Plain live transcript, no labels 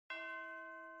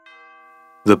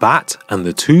The Bat and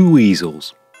the Two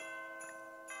Weasels.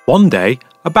 One day,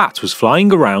 a bat was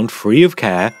flying around free of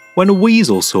care when a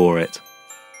weasel saw it.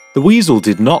 The weasel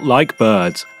did not like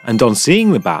birds, and on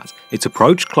seeing the bat, it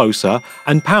approached closer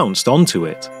and pounced onto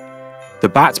it. The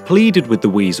bat pleaded with the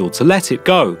weasel to let it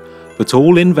go, but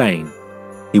all in vain.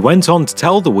 He went on to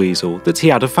tell the weasel that he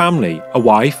had a family, a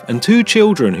wife and 2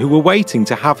 children who were waiting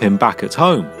to have him back at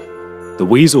home. The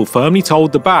weasel firmly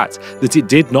told the bat that it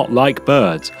did not like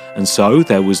birds, and so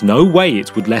there was no way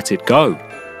it would let it go.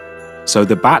 So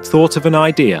the bat thought of an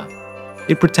idea.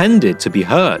 It pretended to be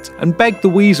hurt and begged the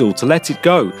weasel to let it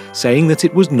go, saying that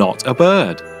it was not a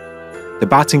bird. The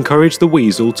bat encouraged the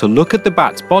weasel to look at the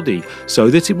bat's body so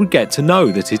that it would get to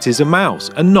know that it is a mouse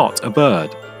and not a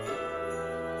bird.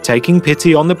 Taking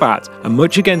pity on the bat and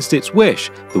much against its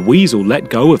wish, the weasel let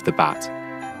go of the bat.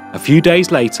 A few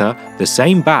days later, the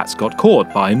same bat got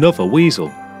caught by another weasel.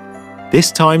 This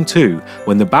time too,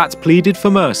 when the bat pleaded for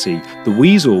mercy, the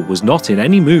weasel was not in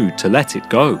any mood to let it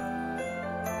go.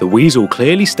 The weasel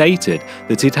clearly stated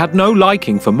that it had no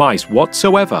liking for mice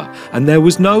whatsoever, and there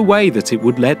was no way that it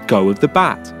would let go of the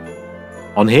bat.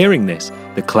 On hearing this,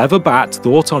 the clever bat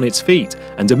thought on its feet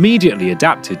and immediately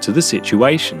adapted to the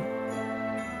situation.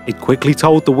 It quickly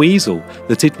told the weasel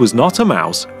that it was not a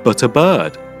mouse, but a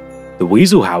bird. The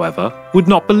weasel, however, would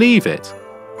not believe it.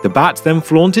 The bat then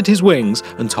flaunted his wings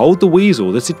and told the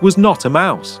weasel that it was not a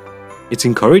mouse. It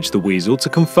encouraged the weasel to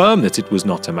confirm that it was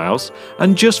not a mouse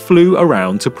and just flew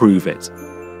around to prove it.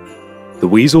 The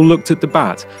weasel looked at the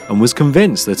bat and was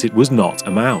convinced that it was not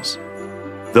a mouse.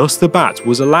 Thus the bat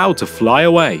was allowed to fly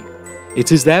away.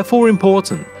 It is therefore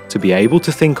important to be able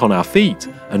to think on our feet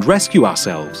and rescue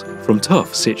ourselves from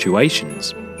tough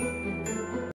situations.